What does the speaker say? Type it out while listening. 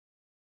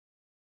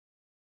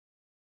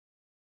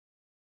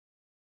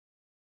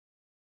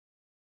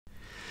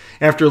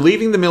After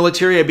leaving the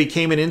military, I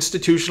became an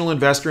institutional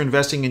investor,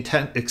 investing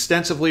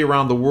extensively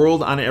around the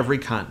world on every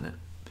continent.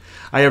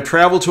 I have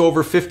traveled to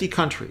over 50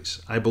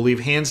 countries. I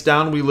believe hands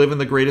down we live in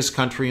the greatest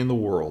country in the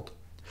world.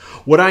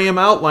 What I am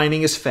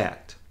outlining is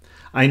fact.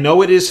 I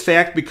know it is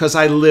fact because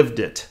I lived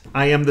it.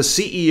 I am the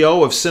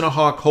CEO of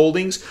Cinnahawk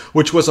Holdings,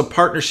 which was a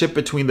partnership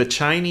between the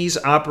Chinese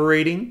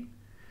operating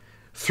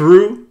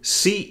through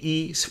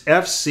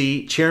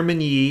CEFC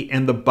Chairman Yi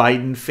and the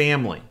Biden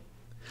family.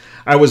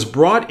 I was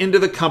brought into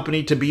the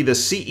company to be the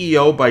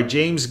CEO by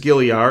James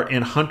Gilliar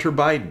and Hunter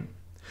Biden.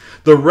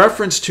 The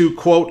reference to,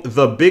 quote,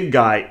 the big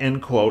guy,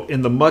 end quote,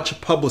 in the much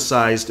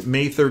publicized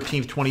May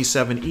 13,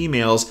 2007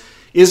 emails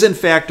is in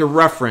fact a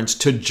reference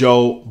to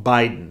Joe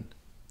Biden.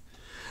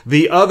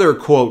 The other,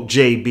 quote,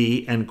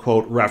 JB, end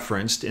quote,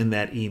 referenced in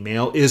that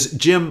email is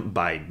Jim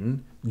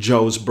Biden,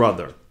 Joe's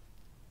brother.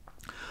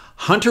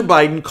 Hunter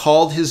Biden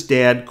called his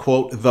dad,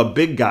 quote, the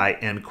big guy,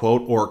 end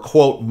quote, or,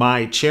 quote,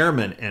 my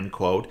chairman, end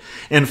quote,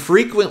 and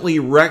frequently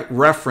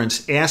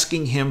referenced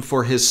asking him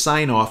for his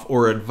sign-off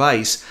or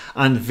advice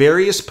on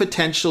various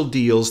potential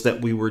deals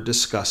that we were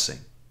discussing.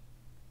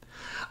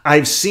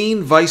 I've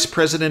seen Vice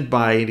President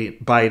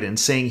Biden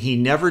saying he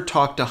never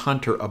talked to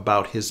Hunter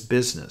about his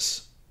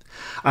business.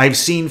 I've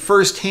seen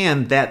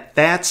firsthand that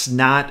that's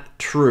not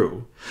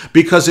true,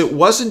 because it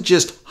wasn't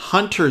just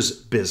Hunter's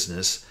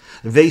business.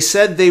 They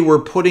said they were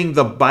putting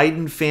the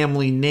Biden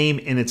family name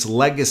and its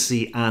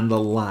legacy on the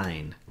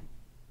line.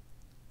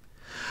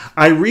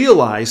 I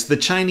realized the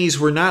Chinese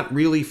were not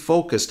really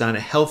focused on a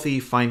healthy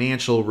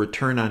financial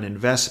return on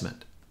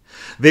investment.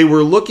 They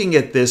were looking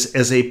at this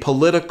as a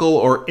political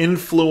or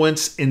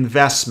influence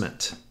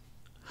investment.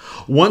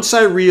 Once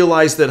I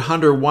realized that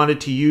Hunter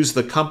wanted to use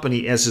the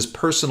company as his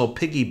personal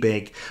piggy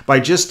bank by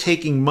just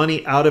taking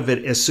money out of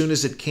it as soon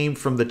as it came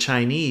from the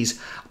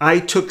Chinese, I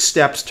took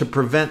steps to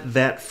prevent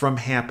that from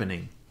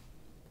happening.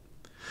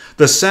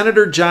 The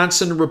Senator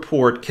Johnson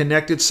report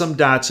connected some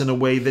dots in a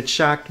way that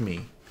shocked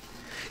me.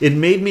 It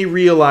made me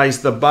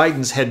realize the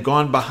Bidens had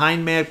gone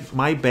behind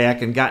my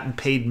back and gotten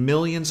paid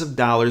millions of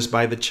dollars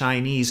by the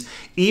Chinese,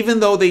 even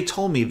though they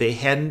told me they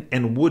hadn't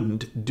and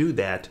wouldn't do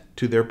that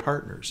to their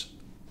partners.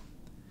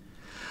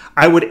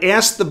 I would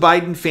ask the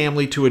Biden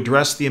family to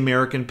address the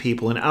American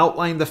people and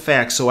outline the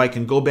facts so I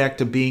can go back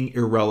to being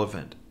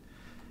irrelevant.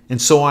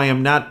 And so I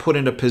am not put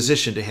in a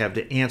position to have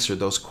to answer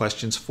those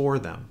questions for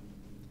them.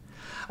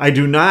 I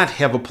do not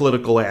have a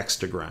political axe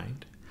to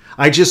grind.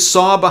 I just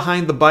saw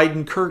behind the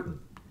Biden curtain,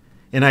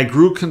 and I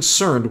grew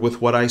concerned with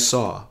what I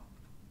saw.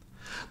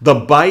 The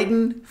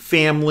Biden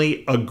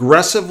family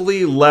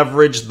aggressively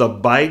leveraged the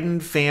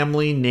Biden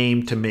family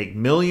name to make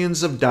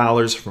millions of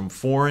dollars from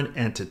foreign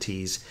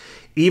entities,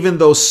 even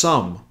though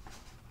some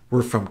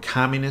were from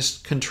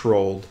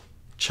communist-controlled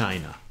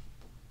China.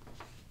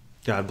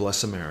 God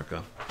bless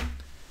America.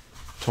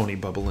 Tony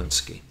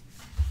Bobulinski.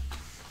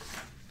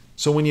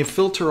 So when you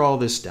filter all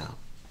this down,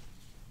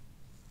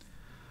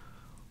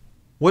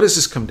 what does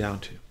this come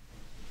down to?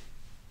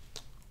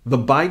 The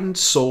Bidens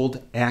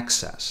sold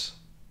access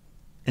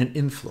and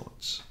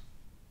influence,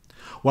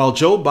 while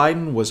Joe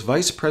Biden was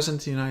Vice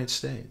President of the United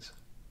States,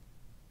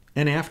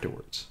 and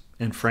afterwards.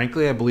 And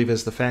frankly, I believe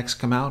as the facts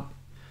come out,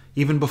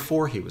 even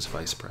before he was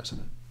vice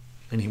president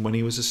and when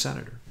he was a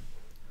senator.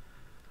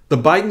 The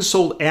Bidens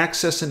sold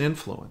access and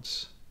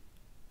influence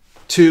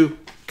to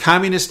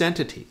communist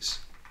entities.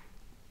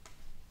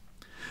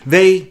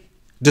 They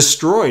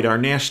destroyed our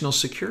national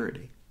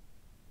security.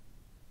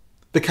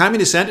 The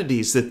communist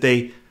entities that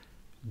they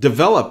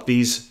developed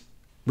these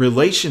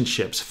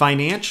relationships,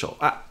 financial,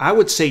 I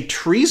would say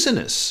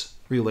treasonous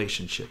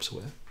relationships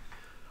with,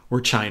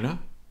 were China,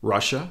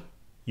 Russia,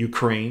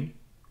 Ukraine,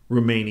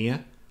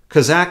 Romania,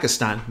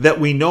 Kazakhstan,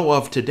 that we know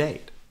of to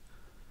date.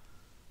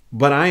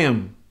 But I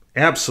am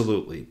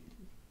absolutely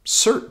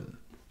certain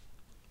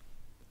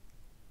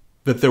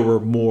that there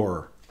were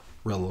more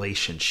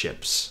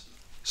relationships,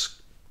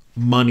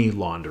 money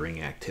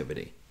laundering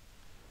activity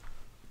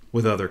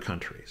with other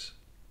countries.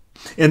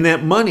 And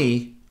that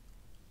money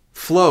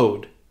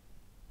flowed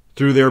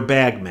through their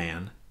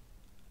bagman,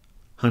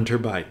 Hunter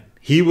Biden.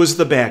 He was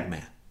the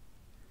bagman,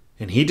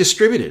 and he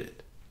distributed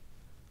it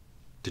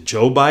to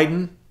Joe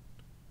Biden,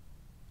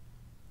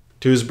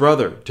 to his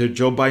brother, to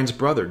Joe Biden's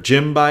brother,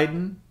 Jim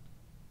Biden,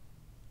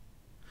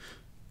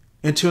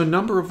 and to a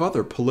number of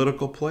other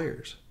political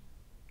players,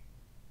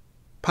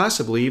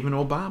 possibly even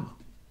Obama.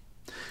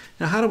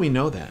 Now, how do we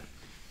know that?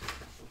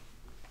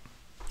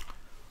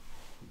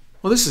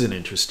 Well, this is an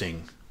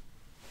interesting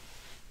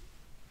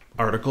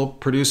article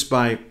produced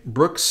by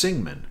Brooke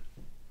Singman.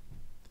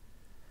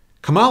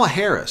 Kamala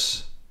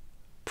Harris,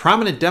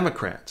 prominent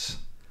Democrats,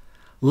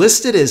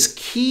 listed as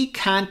key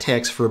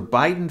contacts for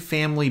Biden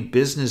family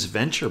business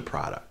venture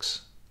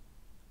products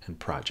and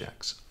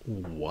projects.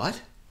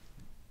 What?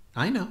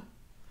 I know.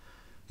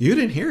 You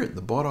didn't hear it in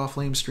the bought-off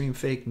lamestream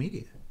fake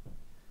media.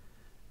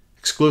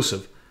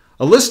 Exclusive.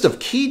 A list of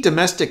key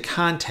domestic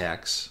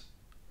contacts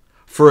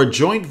for a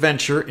joint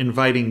venture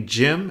inviting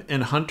Jim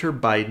and Hunter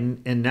Biden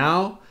and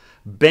now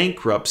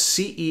bankrupt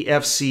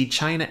CEFC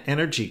China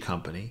Energy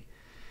Company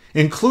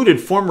included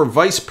former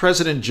Vice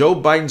President Joe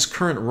Biden's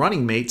current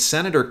running mate,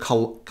 Senator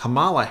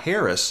Kamala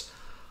Harris,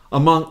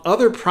 among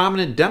other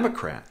prominent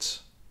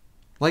Democrats.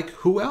 Like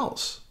who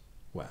else?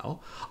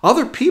 Well,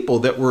 other people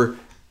that were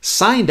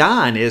signed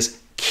on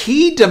as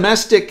key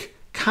domestic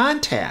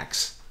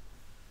contacts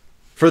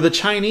for the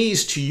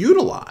Chinese to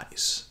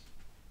utilize.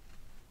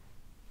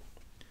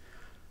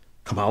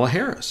 Kamala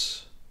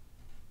Harris,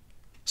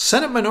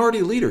 Senate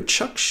Minority Leader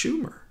Chuck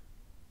Schumer,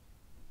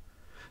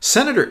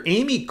 Senator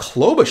Amy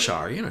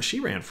Klobuchar, she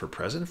ran for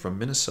president from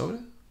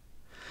Minnesota.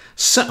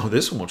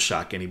 This won't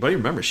shock anybody.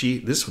 Remember,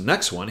 this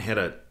next one had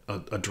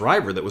a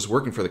driver that was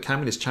working for the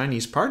Communist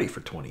Chinese Party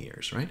for 20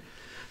 years, right?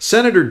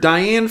 Senator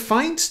Dianne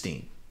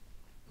Feinstein,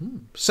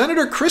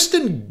 Senator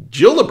Kristen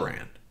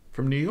Gillibrand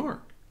from New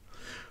York,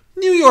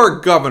 New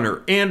York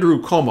Governor Andrew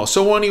Cuomo.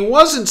 So when he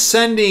wasn't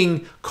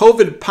sending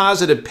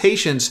COVID-positive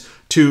patients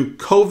to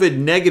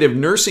COVID-negative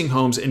nursing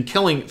homes and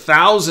killing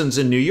thousands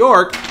in New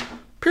York,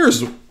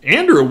 appears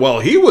Andrew,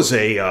 he was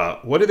a,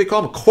 what do they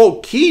call him?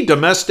 Quote, key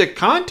domestic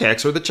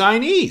contacts with the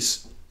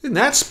Chinese. Isn't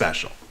that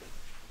special?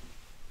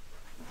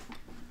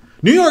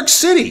 New York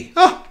City,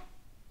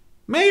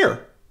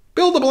 Mayor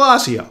Bill de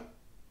Blasio.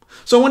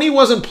 So when he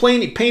wasn't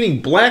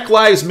painting Black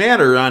Lives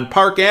Matter on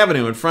Park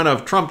Avenue in front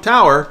of Trump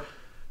Tower,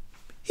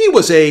 he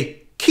was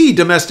a key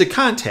domestic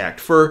contact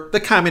for the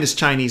Communist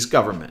Chinese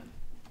government.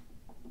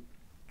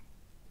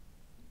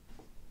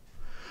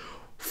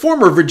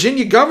 Former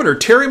Virginia Governor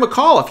Terry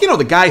McAuliffe,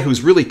 the guy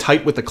who's really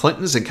tight with the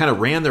Clintons and kind of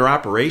ran their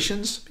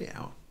operations.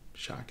 Yeah,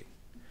 shocking.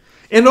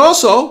 And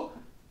also,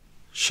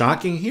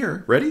 shocking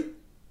here, ready?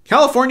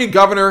 California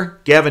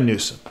Governor Gavin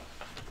Newsom.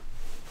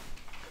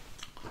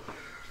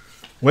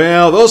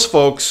 Well, those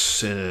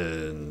folks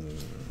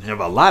have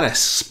a lot of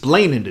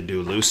splaining to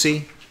do,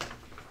 Lucy.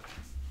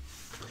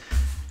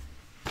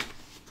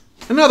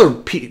 Another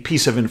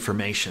piece of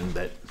information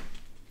that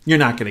you're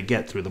not going to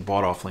get through the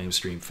bought-off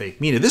lamestream fake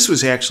media. This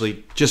was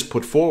actually just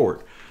put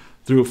forward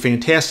through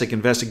fantastic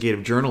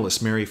investigative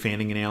journalists Mary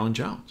Fanning and Alan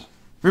Jones.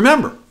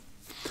 Remember,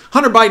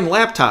 Hunter Biden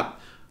laptop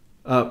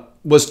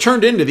was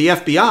turned into the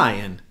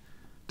FBI in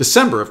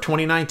December of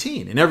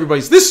 2019, and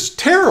everybody's, this is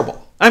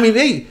terrible. I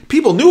mean,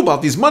 people knew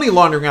about these money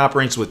laundering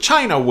operations with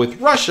China, with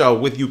Russia,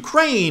 with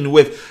Ukraine,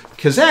 with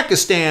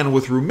Kazakhstan,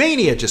 with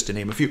Romania, just to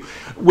name a few,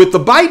 with the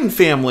Biden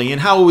family and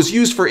how it was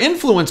used for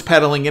influence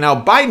peddling and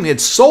how Biden had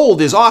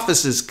sold his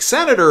office as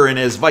senator and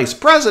as vice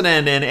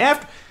president. And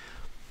after,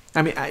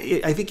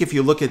 I think if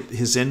you look at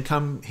his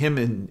income, him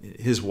and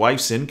his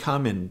wife's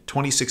income in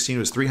 2016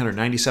 was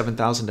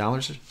 $397,000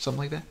 or something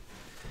like that.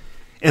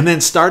 And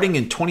then starting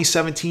in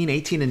 2017,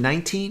 18, and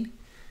 19,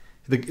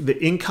 the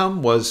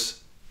income was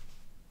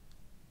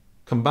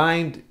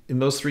combined in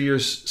those 3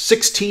 years,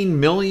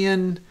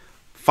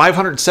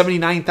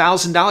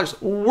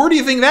 $16,579,000. Where do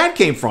you think that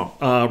came from?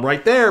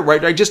 Right there,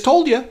 right? I just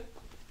told you.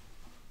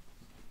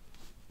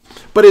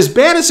 But as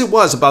bad as it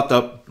was about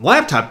the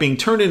laptop being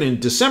turned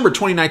in December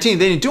 2019,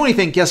 they didn't do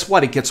anything. Guess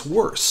what? It gets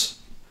worse.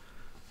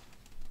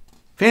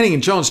 Fanning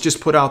and Jones just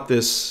put out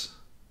this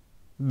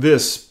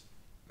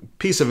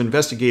piece of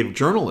investigative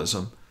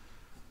journalism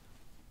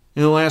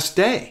in the last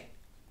day.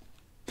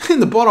 And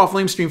the bought-off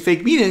lamestream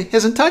fake media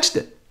hasn't touched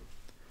it.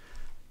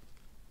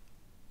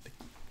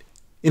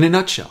 In a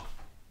nutshell,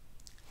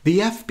 the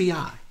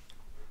FBI,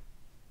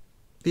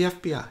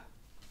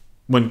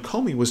 when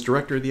Comey was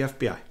director of the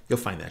FBI, you'll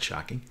find that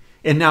shocking.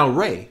 And now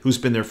Wray, who's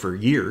been there for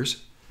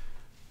years,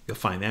 you'll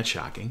find that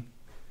shocking.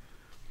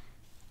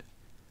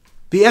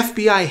 The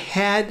FBI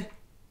had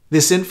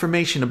this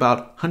information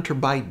about Hunter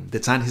Biden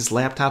that's on his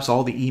laptops,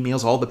 all the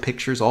emails, all the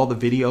pictures, all the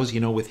videos,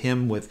 with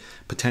him, with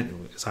potential,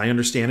 as I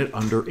understand it,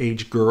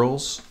 underage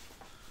girls,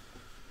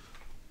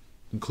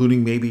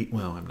 including maybe,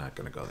 I'm not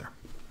going to go there.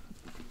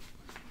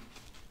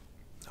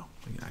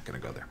 I'm not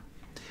going to go there.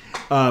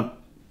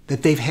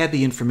 That they've had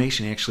the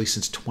information actually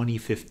since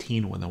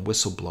 2015 when the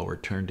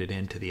whistleblower turned it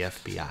in to the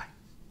FBI.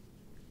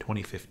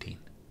 2015.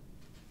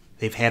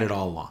 They've had it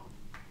all along.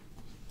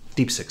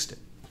 Deep sixed it.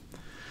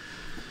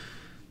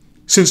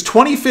 Since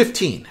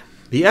 2015,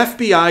 the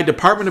FBI,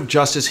 Department of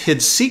Justice,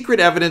 hid secret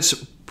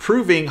evidence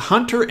proving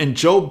Hunter and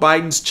Joe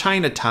Biden's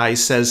China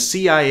ties, says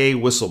CIA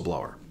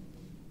whistleblower.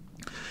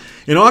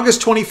 In August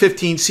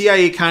 2015,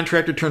 CIA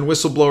contractor turned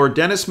whistleblower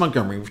Dennis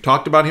Montgomery, we've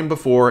talked about him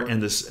before,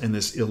 and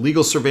this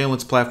illegal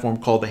surveillance platform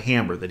called the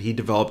Hammer that he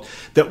developed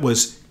that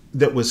was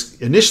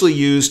initially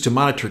used to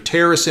monitor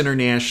terrorists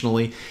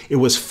internationally. It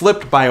was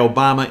flipped by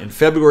Obama in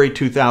February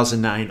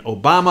 2009.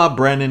 Obama,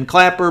 Brennan,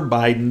 Clapper,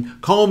 Biden,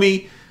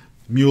 Comey,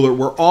 Mueller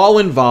were all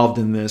involved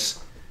in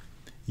this,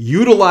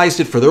 utilized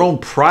it for their own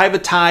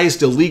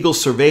privatized illegal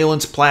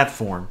surveillance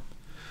platform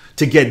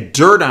to get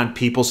dirt on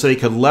people so they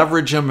could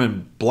leverage them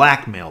and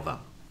blackmail them.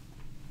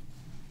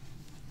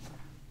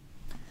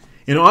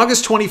 In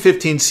August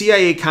 2015,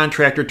 CIA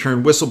contractor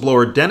turned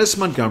whistleblower Dennis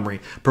Montgomery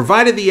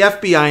provided the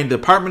FBI and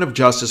Department of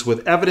Justice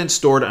with evidence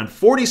stored on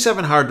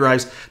 47 hard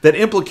drives that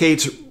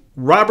implicates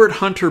Robert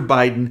Hunter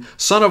Biden,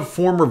 son of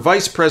former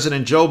Vice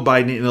President Joe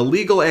Biden, in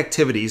illegal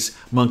activities,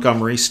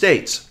 Montgomery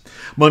states.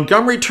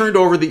 Montgomery turned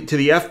over to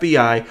the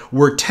FBI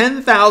were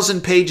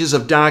 10,000 pages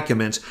of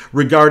documents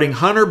regarding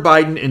Hunter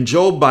Biden and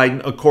Joe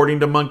Biden, according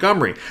to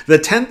Montgomery. The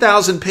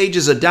 10,000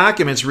 pages of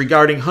documents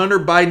regarding Hunter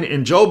Biden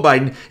and Joe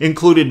Biden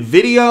included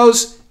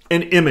videos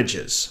and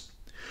images.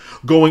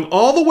 Going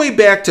all the way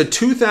back to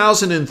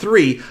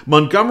 2003,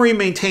 Montgomery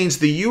maintains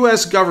the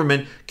U.S.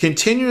 government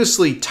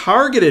continuously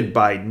targeted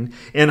Biden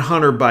and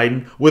Hunter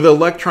Biden with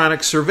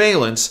electronic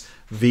surveillance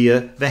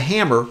via the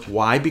hammer.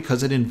 Why?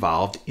 Because it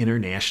involved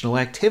international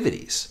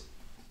activities.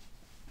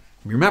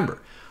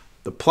 Remember,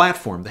 the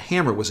platform, the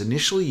hammer, was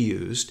initially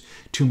used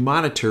to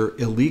monitor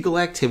illegal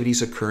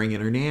activities occurring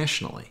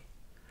internationally.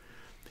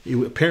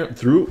 Apparently,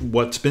 through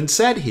what's been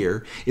said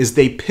here, is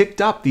they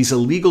picked up these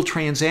illegal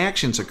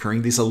transactions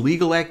occurring, these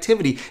illegal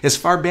activity, as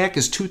far back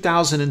as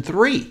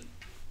 2003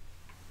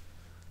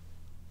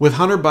 with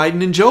Hunter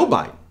Biden and Joe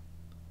Biden.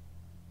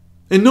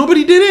 And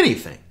nobody did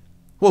anything.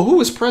 Well, who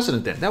was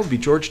president then? That would be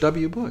George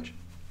W. Bush.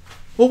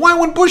 Well, why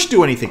wouldn't Bush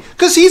do anything?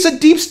 Because he's a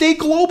deep state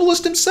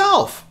globalist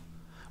himself.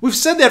 We've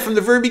said that from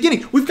the very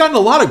beginning. We've gotten a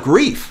lot of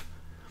grief.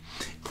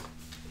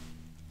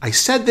 I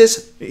said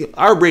this,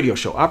 our radio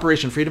show,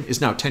 Operation Freedom,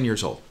 is now 10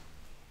 years old.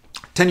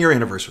 10-year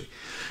anniversary.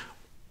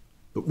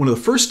 But one of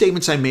the first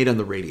statements I made on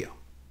the radio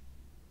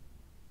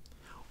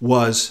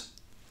was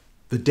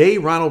the day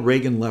Ronald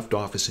Reagan left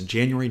office in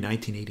January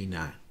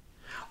 1989,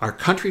 our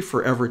country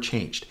forever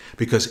changed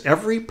because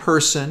every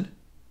person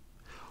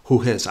who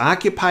has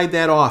occupied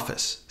that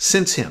office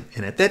since him,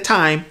 and at that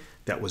time,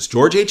 that was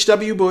George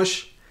H.W.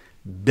 Bush,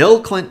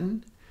 Bill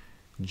Clinton,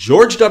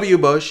 George W.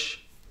 Bush,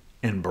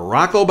 and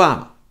Barack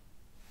Obama,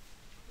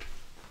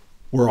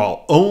 were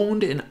all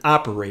owned and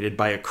operated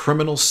by a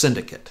criminal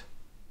syndicate.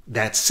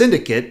 That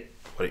syndicate,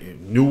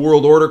 New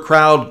World Order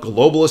crowd,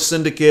 globalist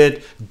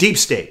syndicate, deep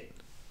state.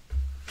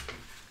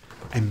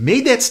 I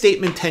made that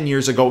statement 10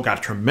 years ago, got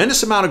a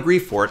tremendous amount of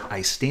grief for it.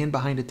 I stand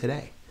behind it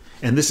today.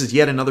 And this is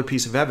yet another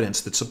piece of evidence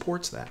that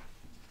supports that.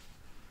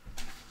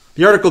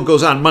 The article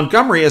goes on,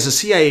 Montgomery, as a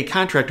CIA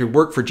contractor,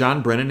 worked for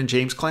John Brennan and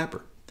James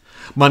Clapper.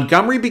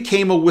 Montgomery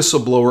became a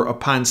whistleblower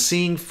upon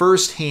seeing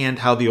firsthand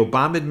how the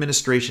Obama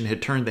administration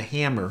had turned the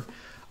hammer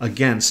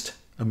against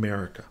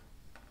America.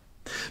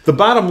 The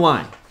bottom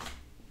line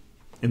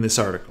in this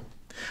article,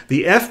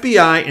 the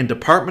FBI and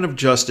Department of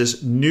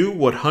Justice knew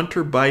what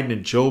Hunter Biden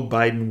and Joe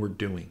Biden were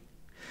doing.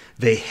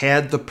 They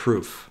had the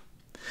proof.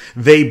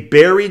 They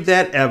buried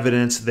that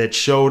evidence that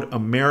showed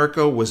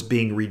America was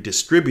being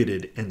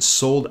redistributed and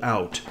sold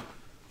out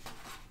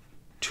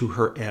to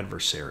her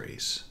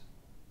adversaries.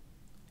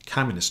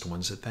 Communist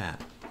ones at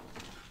that.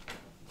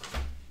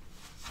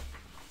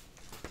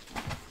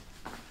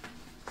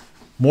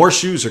 More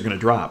shoes are going to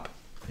drop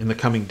in the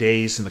coming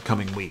days, in the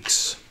coming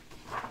weeks.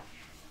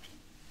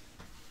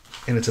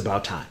 And it's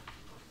about time.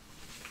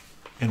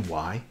 And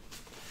why?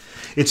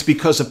 It's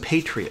because of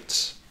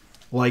patriots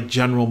like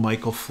General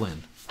Michael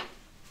Flynn,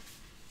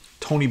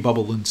 Tony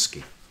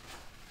Bobulinski,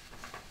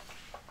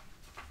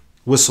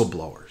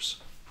 whistleblowers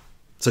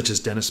such as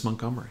Dennis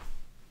Montgomery,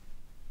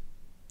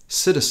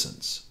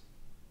 citizens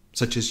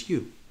such as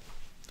you,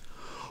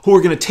 who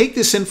are going to take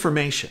this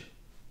information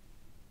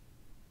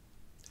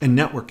and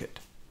network it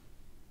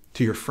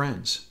to your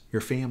friends,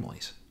 your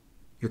families,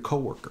 your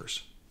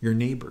coworkers, your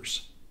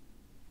neighbors.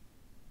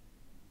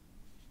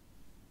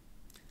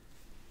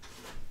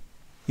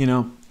 You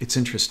know, it's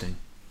interesting.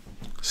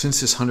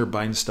 Since this Hunter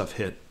Biden stuff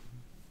hit,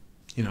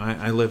 you know,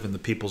 I live in the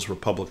People's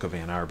Republic of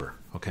Ann Arbor,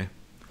 okay?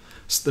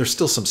 So there's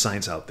still some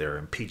signs out there,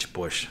 impeach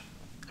Bush.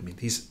 I mean,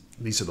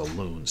 these are the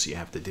loons you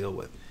have to deal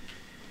with.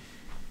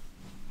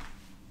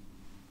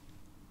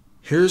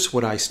 Here's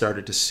what I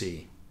started to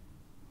see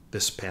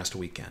this past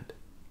weekend.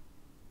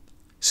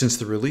 Since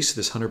the release of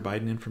this Hunter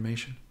Biden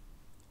information,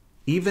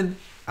 even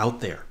out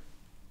there,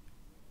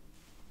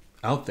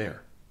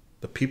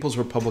 the People's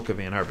Republic of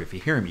Ann Arbor, if you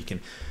hear him, you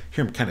can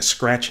hear him kind of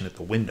scratching at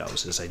the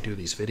windows as I do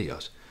these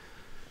videos.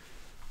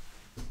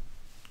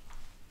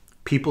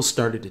 People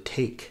started to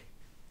take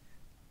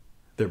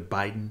their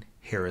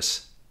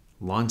Biden-Harris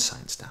lawn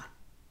signs down.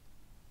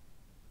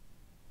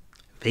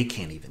 They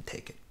can't even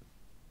take it.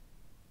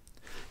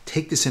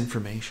 Take this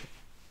information.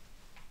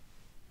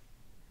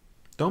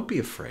 Don't be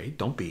afraid.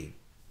 Don't be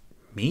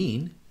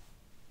mean.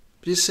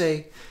 Just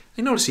say,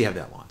 I notice you have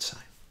that lawn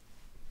sign.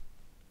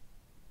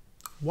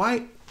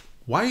 Why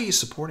are you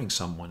supporting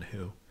someone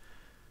who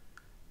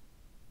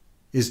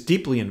is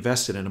deeply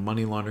invested in a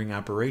money laundering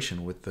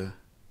operation with the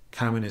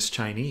communist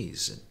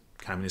Chinese and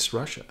communist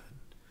Russia,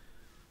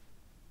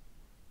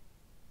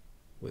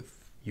 with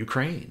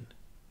Ukraine,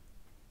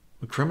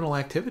 with criminal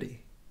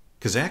activity,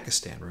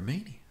 Kazakhstan,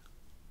 Romania?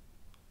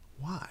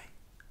 Why?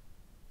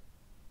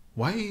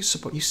 Why are you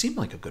supporting? You seem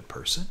like a good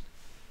person.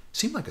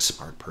 Seem like a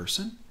smart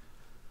person.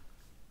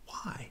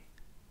 Why?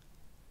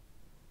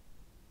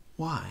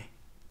 Why?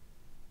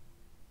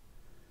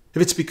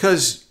 If it's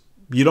because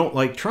you don't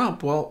like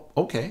Trump, well,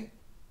 okay.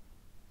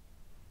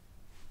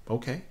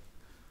 Okay.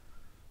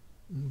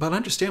 But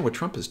understand what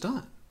Trump has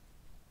done.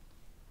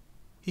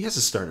 He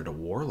hasn't started a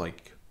war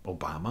like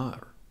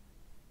Obama or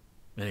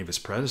any of his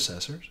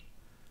predecessors.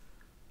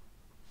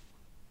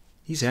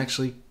 he's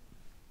actually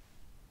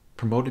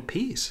promoted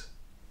peace.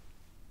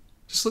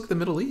 Just look at the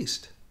Middle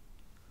East.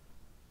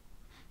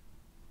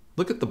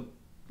 Look at the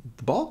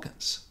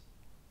Balkans.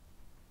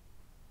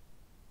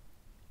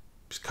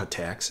 He's cut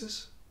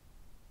taxes.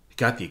 He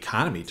got the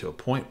economy to a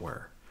point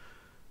where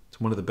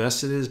it's one of the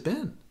best it has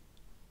been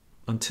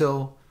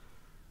until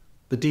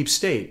the deep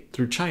state,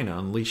 through China,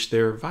 unleashed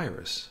their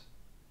virus.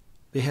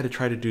 They had to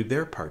try to do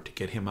their part to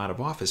get him out of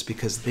office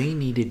because they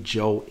needed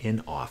Joe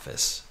in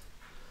office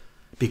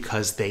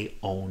because they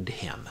owned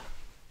him,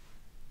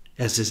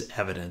 as is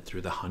evident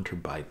through the Hunter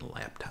Biden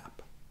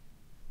laptop.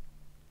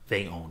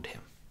 They owned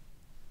him.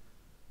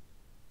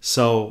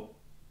 So,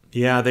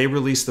 yeah, they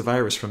released the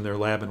virus from their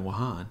lab in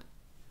Wuhan,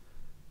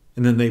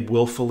 and then they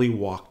willfully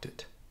walked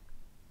it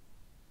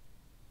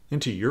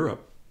into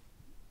Europe,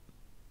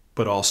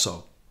 but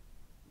also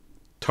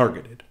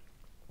targeted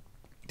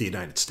the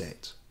United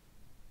States.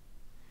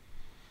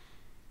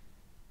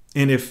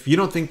 And if you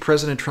don't think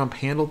President Trump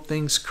handled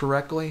things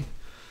correctly,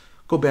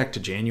 go back to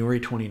January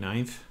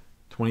 29th,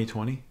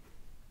 2020.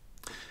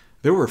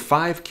 There were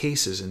 5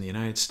 cases in the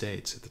United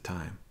States at the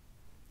time,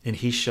 and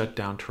he shut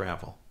down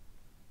travel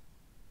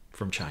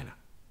from China.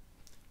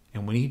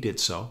 And when he did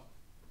so,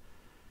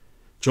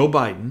 Joe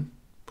Biden,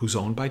 who's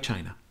owned by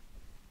China,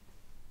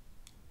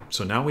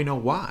 so now we know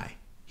why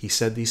he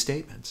said these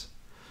statements,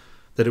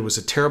 that it was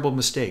a terrible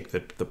mistake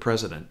that the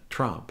President,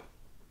 Trump,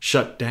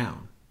 shut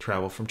down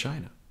travel from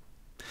China.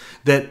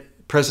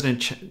 That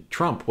President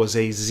Trump was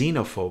a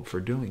xenophobe for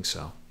doing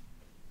so.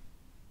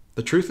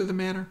 The truth of the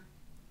matter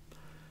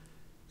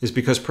is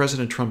because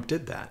President Trump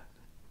did that,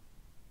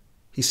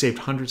 he saved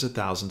hundreds of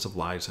thousands of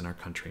lives in our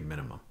country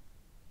minimum,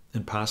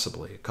 and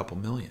possibly a couple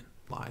million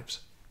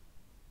lives.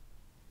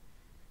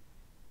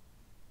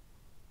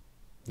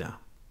 No.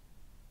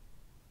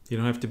 You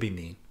don't have to be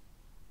mean.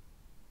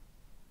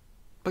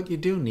 But you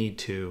do need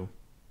to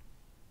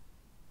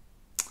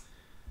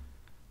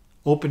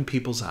open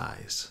people's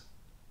eyes.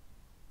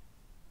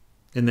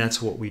 And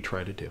that's what we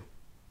try to do.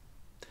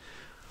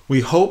 We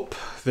hope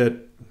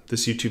that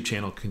this YouTube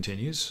channel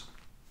continues.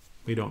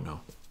 We don't know.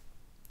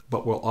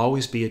 But we'll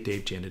always be at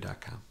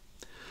davejanda.com.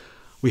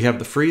 We have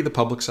the free, the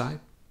public side.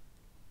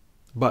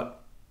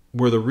 But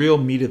we're the real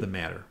meat of the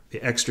matter.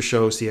 The extra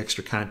shows, the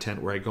extra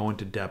content where I go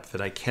into depth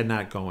that I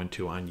cannot go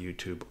into on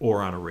YouTube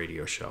or on a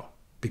radio show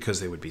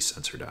because they would be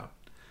censored out,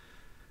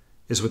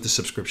 is with the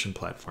subscription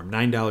platform.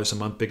 $9 a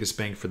month, biggest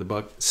bang for the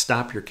buck.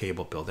 Stop your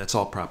cable bill. That's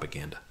all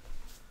propaganda.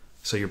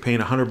 So you're paying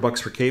 $100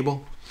 for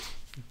cable?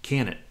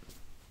 Can it?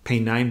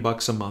 Pay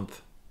 $9 a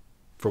month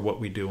for what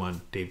we do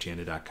on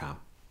davejanda.com.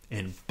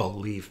 And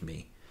believe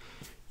me,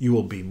 you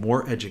will be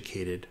more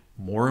educated,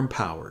 more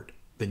empowered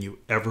than you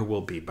ever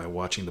will be by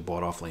watching the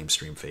bought-off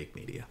lamestream fake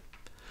media.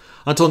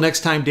 Until next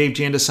time, Dave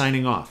Janda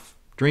signing off.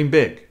 Dream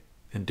big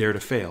and dare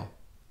to fail.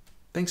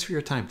 Thanks for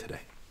your time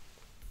today.